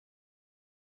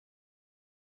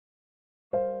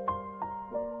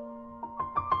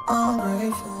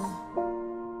ungrateful,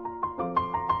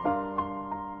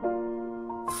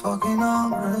 fucking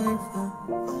ungrateful.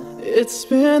 It's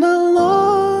been a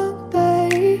long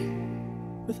day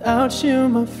without you,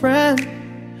 my friend,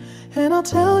 and I'll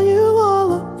tell you all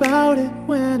about it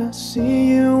when I see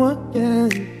you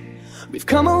again. We've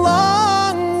come a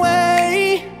long way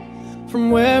from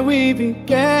where we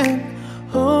began.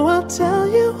 Oh, I'll tell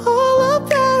you all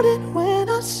about it when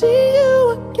I see you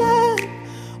again.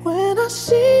 When I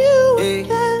see you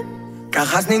again.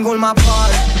 كخزني نقول مع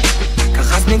بار،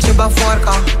 كخزني نجيبها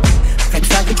فوركة،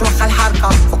 فتفاتي توخى الحركة،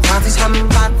 فوق راسي شحال من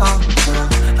طرقة،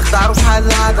 اختاروا شحال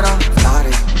الهضرة،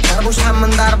 اختاري ضربوا شحال من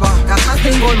ضربة،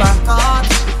 كخزني نقول مع بار،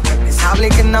 نسحب لي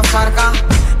كنا فرقة،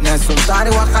 ناس ومطاري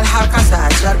واخا الحركة،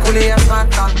 ساعات شاركوا ليا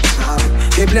الفرقة،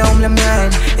 جيب ليهم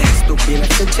الملايين، يحسدوا كي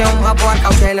لفتشيهم غبوركة،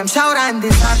 وجايلة مشاورة عندي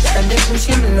صارت، كندير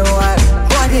كلشي من الأول،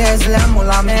 بوحدي هاز الهم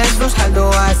والله ما يهزلوش شحال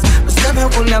دواز، باش نبهو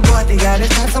كلنا بوحدي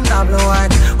قالت نرسم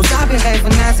طابلوات، وصاحبي خايف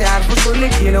الناس يعرفوا كل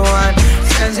كيلوان،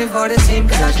 كنجي فور ذا تيم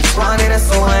كنجي سواني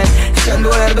رسوان،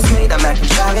 كندور بسميدة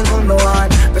ماكنش باغي نكون بوان،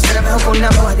 باش نبهو كلنا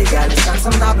بوحدي قالت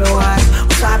نرسم طابلوات،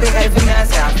 وصاحبي خايف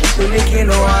الناس يعرفوا كل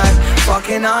كيلوان،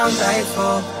 fucking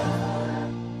ungrateful.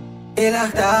 إلا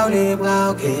خداولي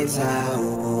بغاو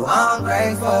كيتساو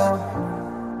ungrateful.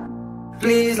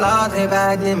 Please لا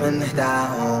تبعدني من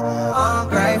حداهم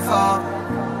ungrateful.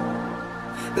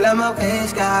 لما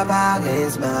بقيتش كاع باغي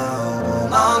نسمعهم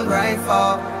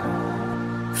ungrateful.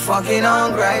 Fucking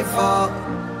ungrateful.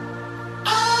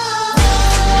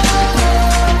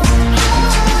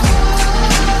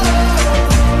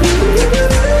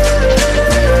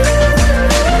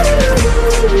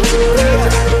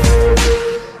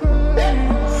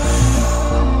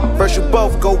 First you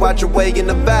both go out your way and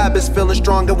the vibe is feeling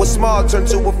strong, and what's small turn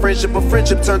to a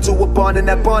friendship turn to a bond, and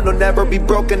that bond will never be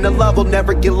broken, the love will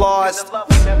never get lost.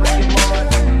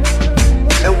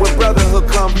 And when brotherhood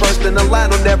come first, then the line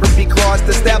will never be crossed.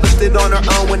 Established it on our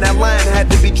own when that line had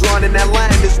to be drawn, and that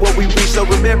line is what we reach, so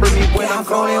remember me when I'm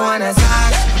كوني وانا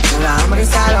ساعد طول عمري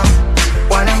سالم،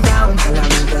 وانا داون هلا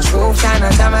من تشوف شانا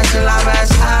تمشي اللعبة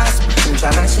حاسب مش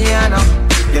ماشي انا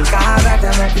يلقاها بعد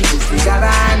ما فيكوش في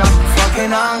جبانة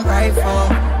fucking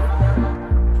ungrateful.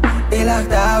 إلا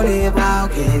خداولي بغاو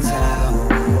كيتساو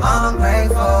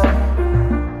ungrateful.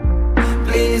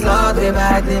 Please لا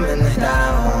تبعدني من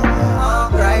حداهم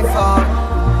ungrateful.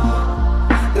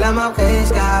 لما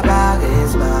بقيتش كاع باغي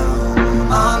نسمعهم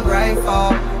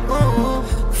ungrateful.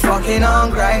 Fucking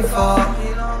ungrateful.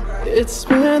 It's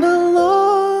been a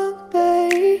long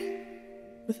day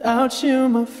without you,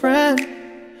 my friend,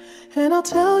 and I'll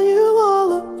tell you all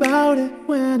about it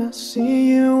when I see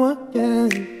you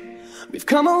again. We've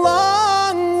come a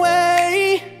long way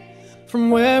from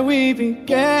where we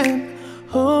began.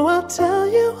 Oh, I'll tell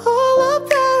you all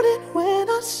about it when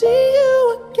I see you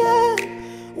again.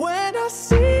 When I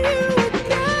see